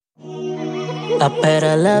I bet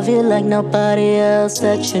I love you like nobody else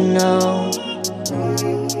that you know.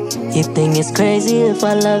 You think it's crazy if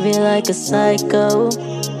I love you like a psycho?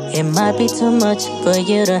 It might be too much for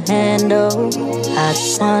you to handle. I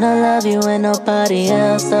just wanna love you and nobody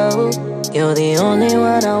else though. You're the only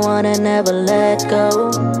one I wanna never let go.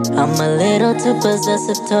 I'm a little too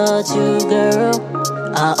possessive towards you, girl.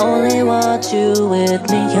 I only want you with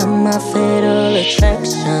me. You're my fatal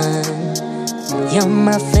attraction. You're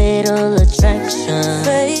my fatal attraction.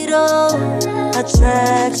 Fatal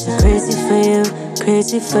attraction. Crazy for you,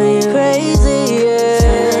 crazy for you, crazy, yeah.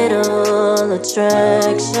 Fatal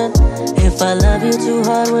attraction. If I love you too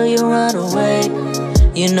hard, will you run away?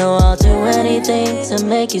 You know I'll do anything to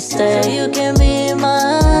make you stay. So you can be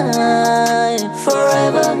mine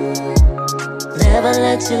forever. Never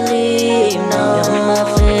let you leave, no. You're my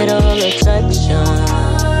fatal attraction.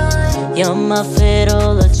 You're my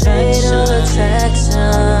fatal attraction.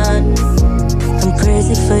 I'm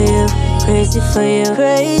crazy for you, crazy for you,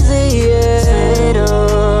 crazy, yeah.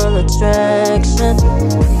 Fatal attraction.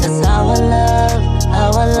 That's how I love,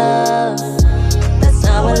 how I love. That's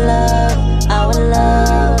how I love, how I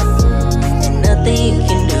love. And nothing you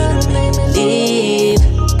can do to make me leave.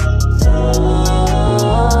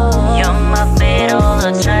 You're my fatal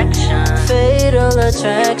attraction. Fatal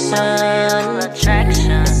attraction.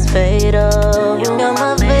 It's fatal. You're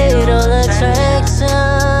my fatal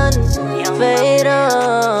attraction. Fatal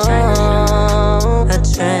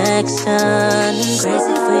attraction.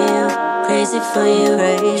 Crazy for you, crazy for you,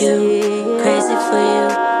 crazy, crazy for you,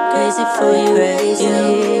 crazy for you, crazy,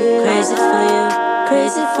 crazy for you,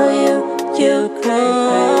 crazy for you, you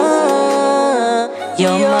crazy.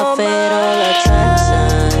 You're my fatal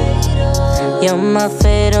attraction. You're my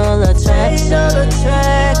fatal attraction.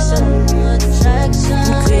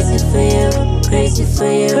 I'm crazy for you, crazy for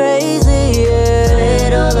you, crazy, yeah.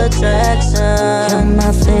 Fatal attraction. You're my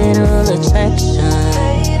fatal attraction.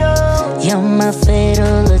 You're my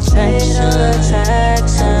fatal attraction.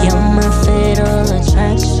 You're my fatal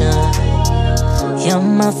attraction. You're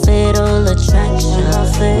my fatal attraction.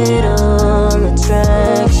 Fatal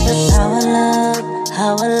attraction. That's how I love,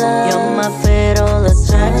 how I love. You're my fatal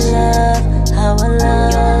attraction. How I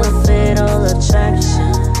love. You're my fatal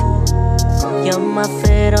attraction. You're my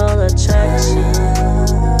fatal attraction.